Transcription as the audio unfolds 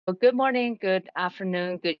Well, good morning, good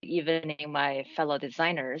afternoon, good evening, my fellow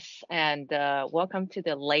designers, and welcome to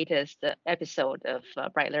the latest episode of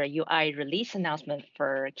Brightler UI release announcement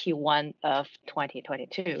for Q1 of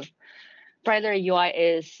 2022. Brightler UI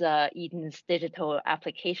is Eden's digital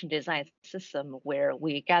application design system where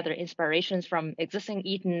we gather inspirations from existing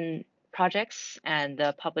Eden projects and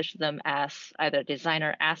publish them as either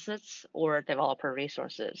designer assets or developer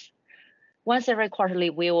resources. Once every quarterly,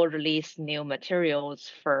 we will release new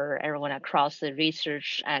materials for everyone across the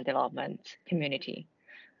research and development community.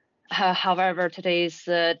 However, today's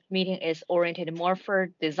meeting is oriented more for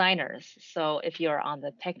designers. So if you're on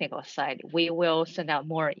the technical side, we will send out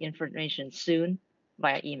more information soon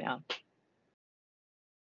via email.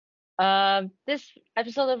 This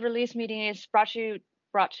episode of Release Meeting is brought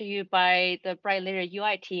to you by the Bright Layer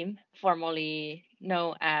UI team, formerly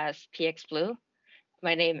known as PX Blue.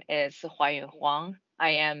 My name is Huayun Huang. I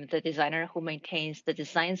am the designer who maintains the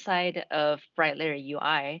design side of Bright Layer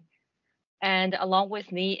UI. And along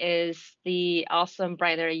with me is the awesome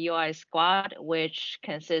Bright Layer UI squad, which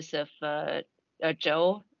consists of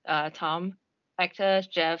Joe, Tom, Hector,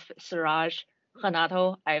 Jeff, Suraj,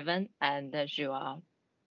 Renato, Ivan, and Joao.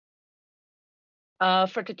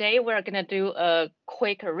 For today, we're going to do a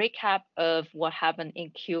quick recap of what happened in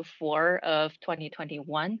Q4 of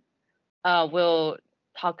 2021. We'll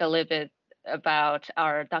talk a little bit about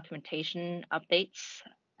our documentation updates.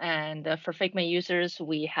 And for Figma users,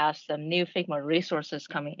 we have some new Figma resources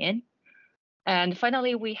coming in. And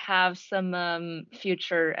finally, we have some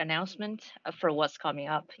future announcement for what's coming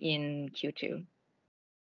up in Q2.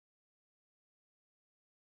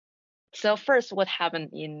 So first, what happened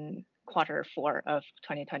in Q4 of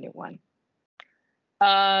 2021?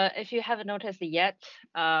 If you haven't noticed yet,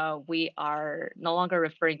 we are no longer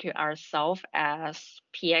referring to ourselves as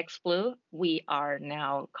PX Blue. We are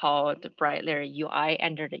now called Bright Layer UI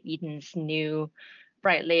under the Eden's new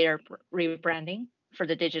Bright Layer rebranding for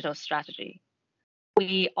the digital strategy.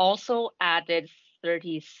 We also added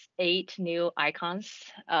 38 new icons,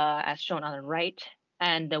 as shown on the right,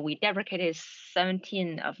 and we deprecated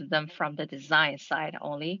 17 of them from the design side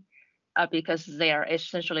only because they are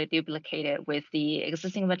essentially duplicated with the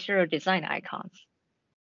existing material design icons.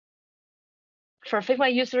 For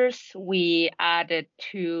Figma users, we added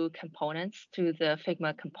two components to the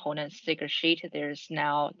Figma component sticker sheet. There's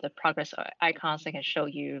now the progress icons that can show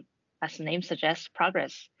you, as the name suggests,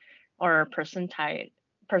 progress or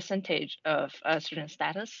percentage of a certain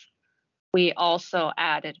status. We also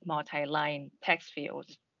added multi-line text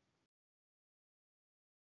fields.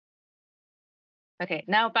 Okay,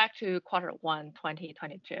 now back to Q1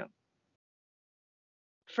 2022.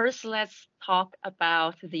 First, let's talk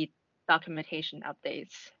about the documentation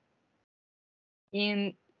updates.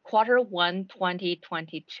 In Q1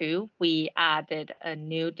 2022, we added a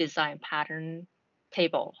new design pattern,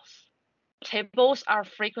 tables. Tables are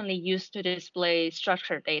frequently used to display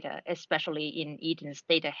structured data, especially in Eden's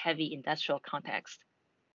data-heavy industrial context.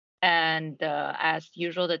 And as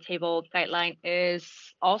usual, the table guideline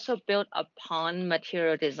is also built upon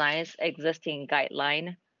material design's existing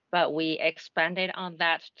guideline, but we expanded on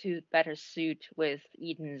that to better suit with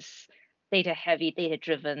Eden's data-heavy,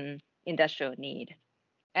 data-driven industrial need.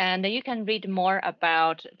 And you can read more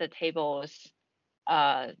about the tables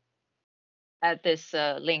at this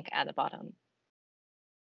link at the bottom.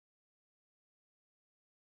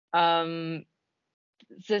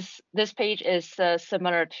 This page is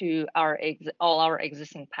similar to all our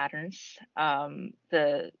existing patterns.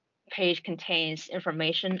 The page contains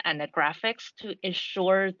information and the graphics to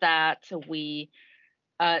ensure that you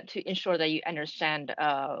understand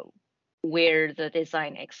where the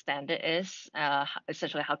design extent is,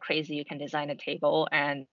 essentially how crazy you can design a table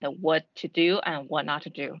and what to do and what not to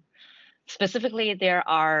do. Specifically, there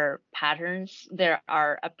are patterns, there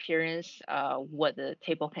are appearance, what the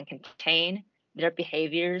table can contain, their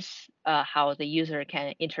behaviors, how the user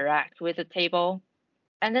can interact with the table,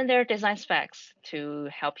 and then there are design specs to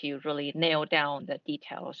help you really nail down the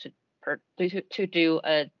details to do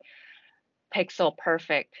a pixel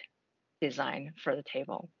perfect design for the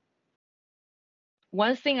table.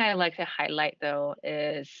 One thing I like to highlight though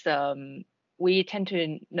is we tend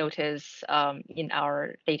to notice in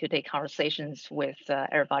our day-to-day conversations with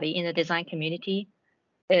everybody in the design community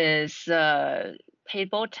is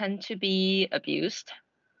table tend to be abused.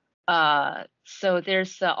 So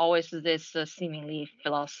there's always this seemingly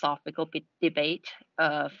philosophical debate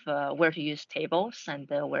of where to use tables and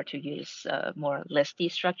where to use more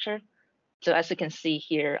listy structure. So as you can see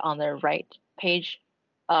here on the right page,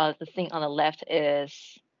 the thing on the left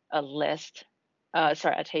is a list, a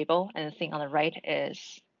table, and the thing on the right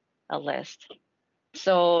is a list.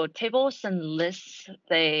 So tables and lists,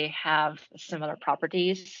 they have similar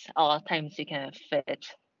properties. A lot of times you can fit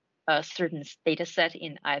a certain data set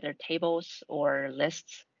in either tables or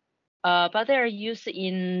lists, but they're used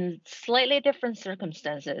in slightly different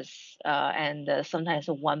circumstances, and sometimes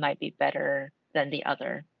one might be better than the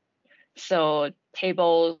other. So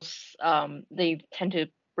tables, they tend to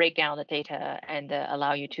break down the data and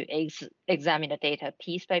allow you to examine the data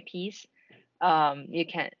piece by piece. You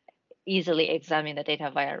can easily examine the data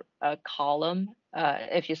via a column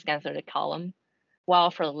if you scan through the column.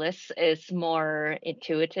 While for lists, it's more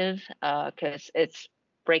intuitive because it's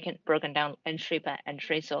broken down entry by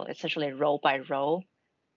entry, so essentially row by row.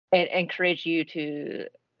 It encourages you to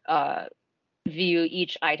uh, view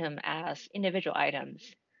each item as individual items.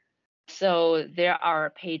 So there are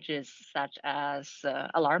pages such as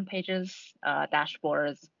alarm pages,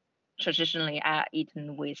 dashboards. Traditionally at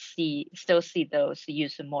Eaton, we still see those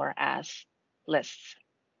used more as lists.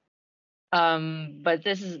 But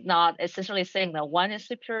this is not essentially saying that one is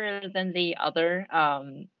superior than the other.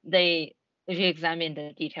 If you examine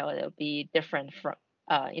the detail, it'll be different from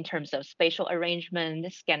in terms of spatial arrangement,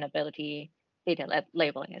 scannability, data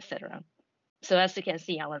labeling, etc. So as you can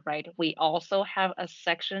see on the right, we also have a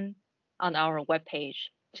section on our webpage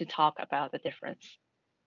to talk about the difference.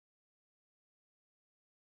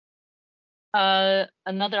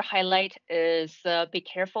 Another highlight is be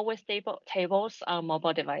careful with tables on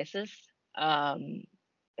mobile devices.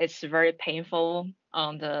 It's very painful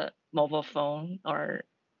on the mobile phone or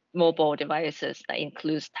mobile devices that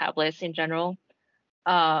includes tablets in general,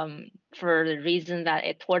 for the reason that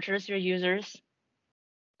it tortures your users.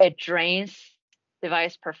 It drains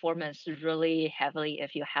device performance really heavily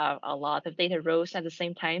if you have a lot of data rows at the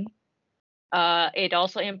same time. It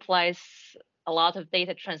also implies a lot of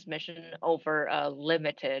data transmission over a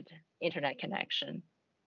limited internet connection.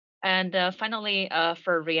 And finally,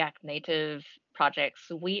 for React Native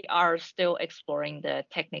projects, we are still exploring the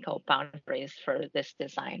technical boundaries for this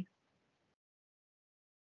design.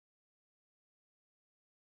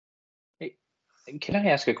 Hey, can I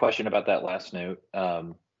ask a question about that last note?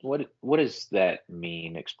 What does that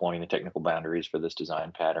mean, exploring the technical boundaries for this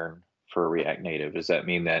design pattern for React Native? Does that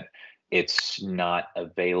mean that it's not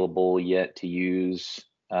available yet to use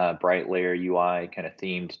bright layer UI kind of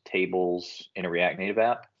themed tables in a React Native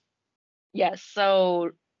app? Yes, so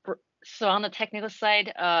on the technical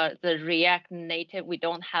side, the React Native, we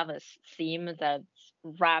don't have a theme that's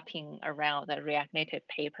wrapping around the React Native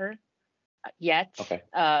paper yet. Okay,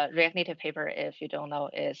 React Native paper, if you don't know,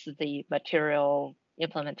 is the material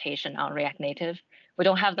implementation on React Native. We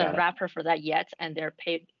don't have the got it. wrapper for that yet, and their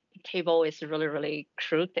table is really, really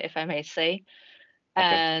crude, if I may say. Okay,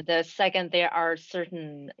 And the second, there are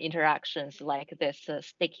certain interactions like this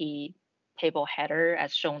sticky table header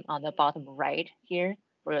as shown on the bottom right here,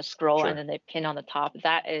 where you scroll and sure. then they pin on the top.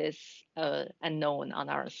 That is unknown on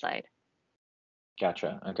our side.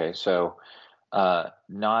 Gotcha. Okay, so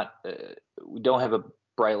not we don't have a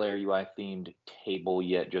bright layer UI themed table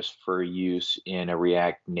yet, just for use in a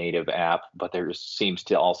React Native app, but there seems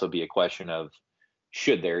to also be a question of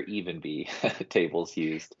should there even be tables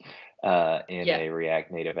used in Yeah, a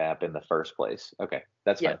React Native app in the first place? Okay,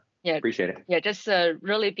 that's yeah, fine. yeah, Appreciate it. yeah. Just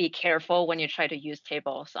really be careful when you try to use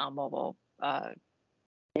tables on mobile.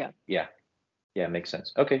 Yeah, Yeah, yeah, makes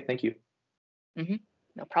sense. Okay, thank you. hmm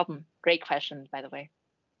no problem. Great question, by the way.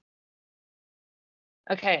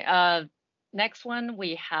 Okay, next one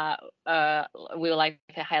we would like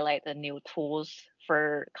to highlight the new tools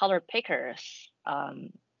for color pickers.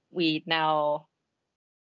 We now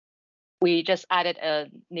we just added a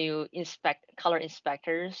new color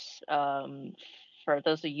inspectors. For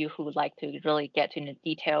those of you who would like to really get to the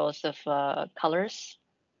details of colors,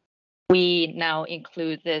 we now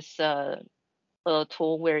include this little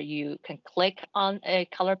tool where you can click on a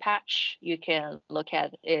color patch. You can look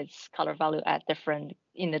at its color value at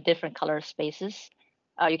in the different color spaces.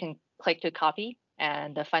 You can click to copy,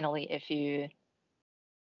 and finally, if you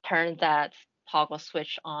turn that toggle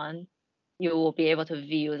switch on, you will be able to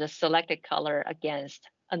view the selected color against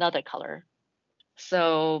another color.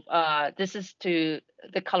 So this is the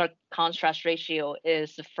color contrast ratio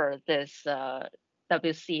is for this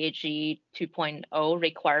WCAG 2.0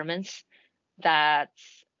 requirements that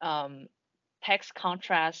text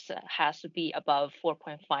contrast has to be above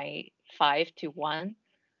 4.55 to 1.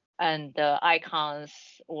 And the icons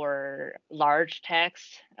or large text,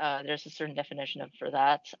 there's a certain definition for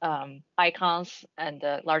that. Icons and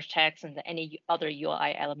the large text and any other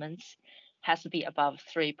UI elements has to be above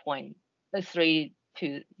 3.3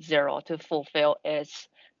 to 0 to fulfill its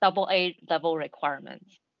AA level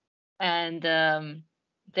requirements. And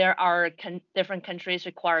there are different countries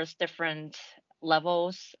requires different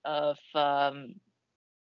levels of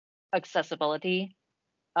accessibility.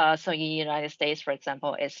 So in the United States, for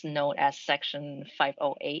example, it's known as Section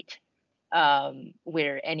 508,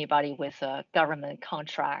 where anybody with a government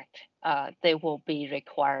contract, they will be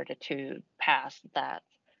required to pass that.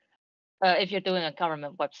 If you're doing a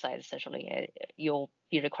government website, essentially, you'll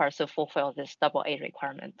be required to fulfill this double A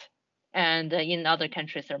requirement. And in other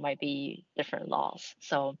countries, there might be different laws.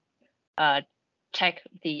 So uh, check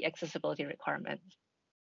the accessibility requirements.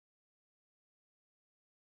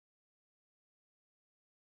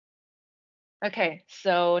 Okay,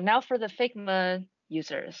 so now for the Figma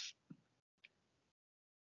users.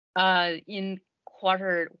 In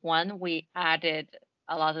quarter 1, we added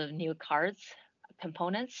a lot of new cards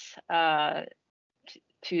components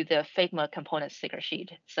to the Figma component sticker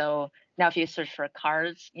sheet. So now if you search for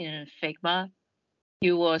cards in Figma,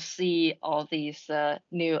 you will see all these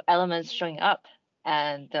new elements showing up.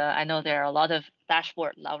 And I know there are a lot of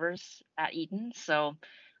dashboard lovers at Eden, so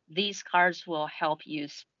these cards will help you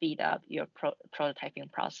speed up your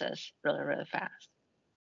prototyping process really, really fast.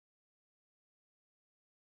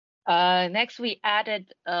 Next, we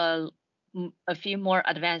added a few more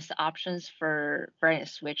advanced options for Variant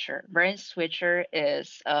Switcher. Variant Switcher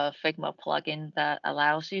is a Figma plugin that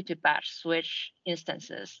allows you to batch switch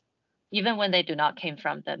instances, even when they do not came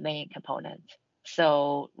from the main component.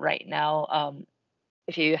 So right now,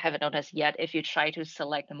 if you haven't noticed yet, if you try to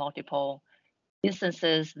select multiple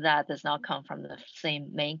instances that does not come from the same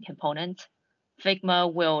main component,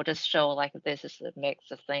 Figma will just show like this is a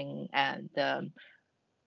mixed thing, and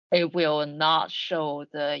it will not show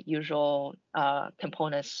the usual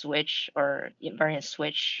component switch or invariant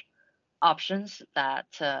switch options that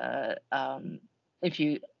if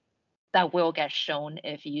you that will get shown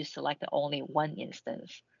if you select only one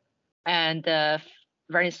instance. And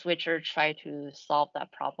variant switcher try to solve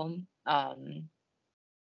that problem.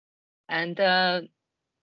 And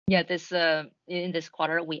yeah, this in this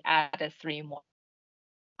quarter we added 3 more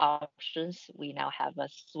options. We now have a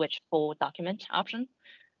switch full document option.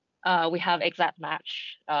 We have exact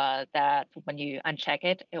match that when you uncheck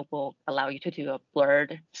it, it will allow you to do a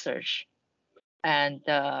blurred search. And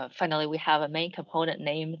finally, we have a main component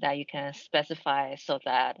name that you can specify so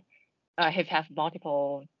that if you have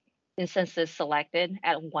multiple instances selected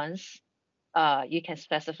at once, you can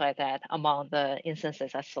specify that among the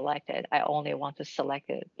instances I selected, I only want to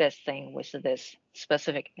select this thing with this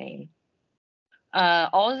specific name.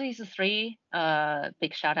 All these three,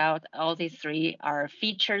 big shout out, all these three are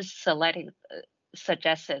features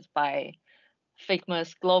suggested by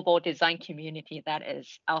Figma's global design community that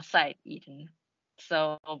is outside Eden.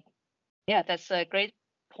 So yeah, that's a great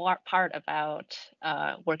part about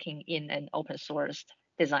working in an open source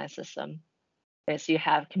design system is you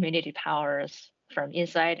have community powers from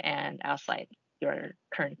inside and outside your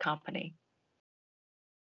current company.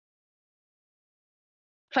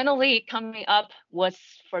 Finally, coming up, what's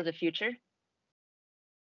for the future?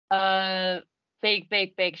 Uh, big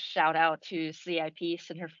shout out to CIP,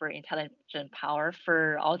 Center for Intelligent Power,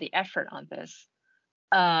 for all the effort on this.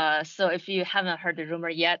 So if you haven't heard the rumor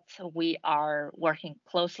yet, we are working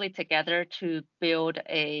closely together to build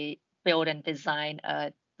and design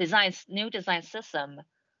a new design system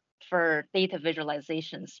for data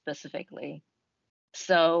visualization specifically.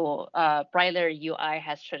 So Brighter UI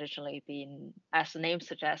has traditionally been, as the name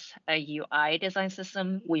suggests, a UI design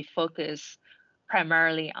system. We focus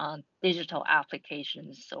primarily on digital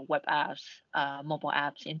applications, so web apps, mobile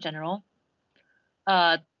apps in general.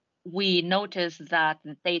 Uh, we notice that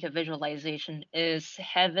the data visualization is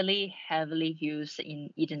heavily used in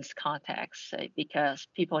Eden's context because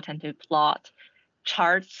people tend to plot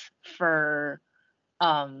charts for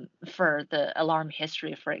the alarm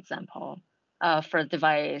history, for example, for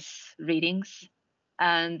device readings.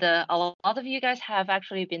 And a lot of you guys have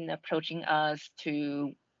actually been approaching us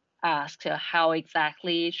to ask how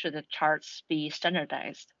exactly should the charts be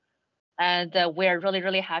standardized. And we're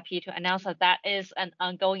really happy to announce that that is an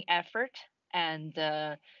ongoing effort. And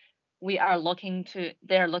they're looking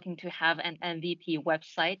to have an MVP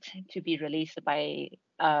website to be released by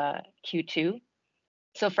Q2.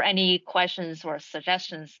 So for any questions or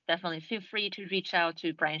suggestions, definitely feel free to reach out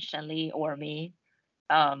to Brian Shenley or me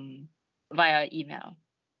via email.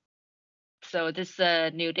 So this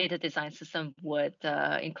new data design system would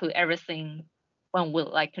include everything one would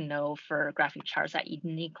like to know for graphic charts at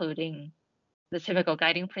Eden, including the typical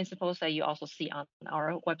guiding principles that you also see on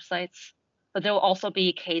our websites. But there will also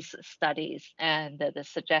be case studies and the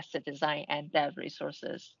suggested design and dev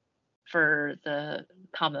resources for the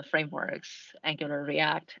common frameworks, Angular,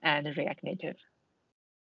 React, and React Native.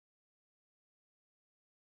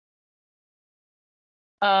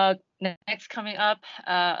 Next coming up,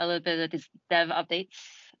 a little bit of this dev updates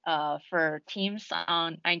for teams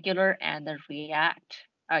on Angular and the React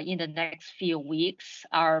in the next few weeks.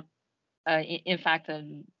 Our in fact,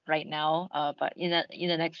 right now, but in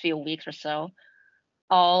the next few weeks or so,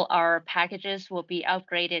 all our packages will be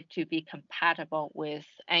upgraded to be compatible with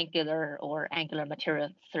Angular or Angular Material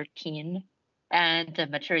 13 and the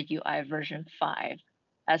Material UI version 5,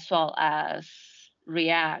 as well as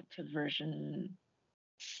React version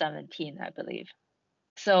 17, I believe.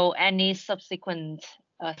 So any subsequent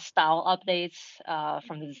style updates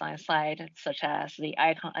from the design side, such as the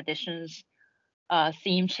icon additions,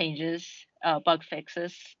 theme changes, bug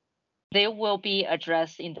fixes, they will be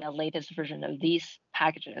addressed in the latest version of these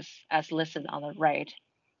packages as listed on the right.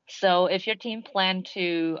 So if your team plan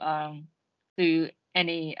to do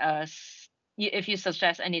any, if you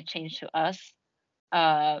suggest any change to us,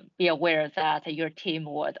 be aware that your team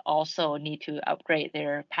would also need to upgrade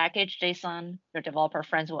their package JSON. Your developer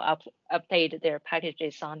friends will update their package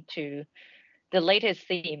JSON to the latest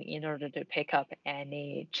theme in order to pick up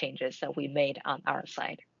any changes that we made on our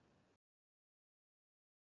side.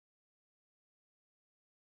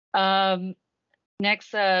 Next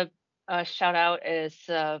shout out is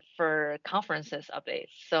for conferences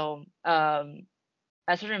updates. So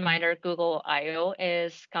as a reminder, Google I/O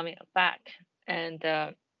is coming back, and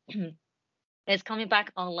it's coming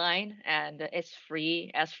back online, and it's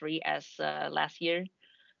free as last year.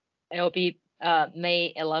 It will be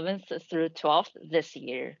May 11th through 12th this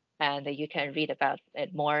year, and you can read about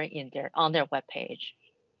it more on their webpage.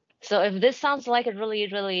 So if this sounds like a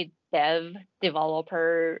really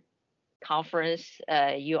developer conference,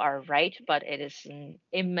 you are right, but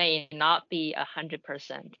it may not be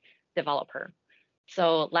 100% developer.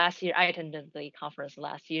 So last year I attended the conference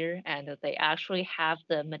last year, and they actually have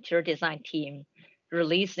the material design team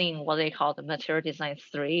releasing what they call the Material Design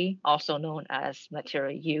 3, also known as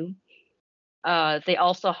Material U. They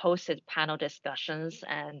also hosted panel discussions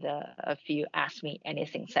and a few Ask Me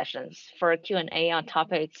Anything sessions for Q&A on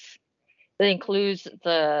topics that includes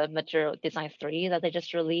the Material Design 3 that they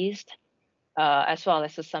just released, as well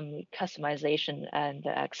as some customization and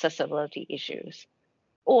accessibility issues.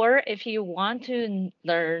 Or if you want to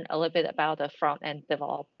learn a little bit about the front end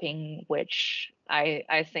developing, which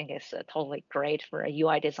I think is totally great for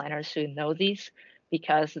UI designers who know these,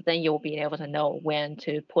 because then you'll be able to know when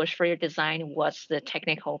to push for your design, what's the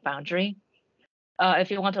technical boundary.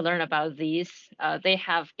 If you want to learn about these, they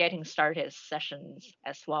have getting started sessions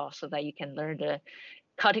as well, so that you can learn the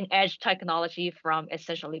cutting edge technology from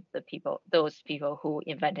essentially those people who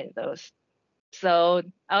invented those. So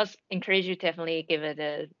I was encourage you to definitely give it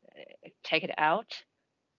a check it out.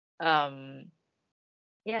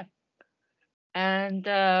 Yeah, and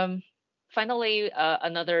finally,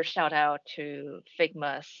 another shout out to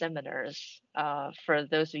Figma seminars. For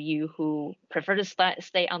those of you who prefer to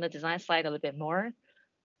stay on the design side a little bit more,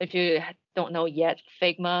 if you don't know yet,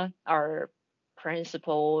 Figma, our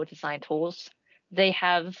principal design tools, they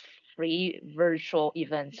have free virtual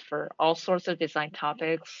events for all sorts of design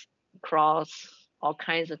topics across all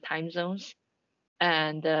kinds of time zones.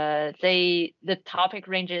 And the topic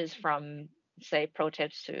ranges from, say, pro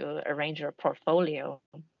tips to arrange your portfolio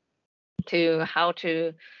to how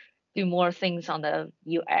to do more things on the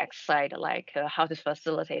UX side, like how to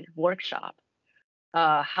facilitate workshop,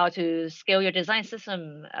 how to scale your design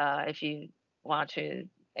system if you want to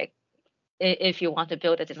if you want to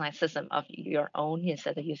build a design system of your own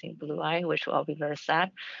instead of using Blue Eye, which will be very sad.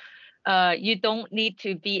 You don't need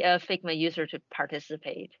to be a Figma user to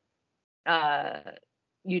participate.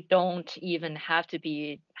 You don't even have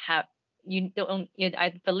to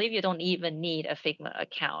I believe you don't even need a Figma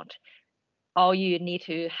account. All you need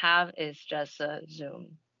to have is just a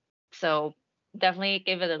Zoom. So definitely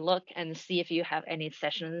give it a look and see if you have any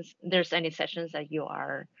sessions. There's any sessions that you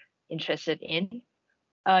are interested in.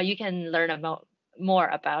 You can learn more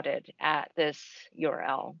about it at this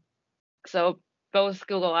URL. So both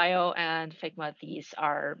Google I/O and Figma, these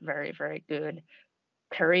are very good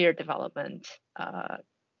career development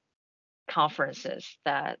conferences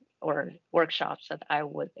or workshops that I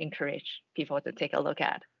would encourage people to take a look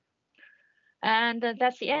at. And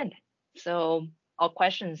that's the end. So all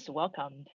questions welcomed.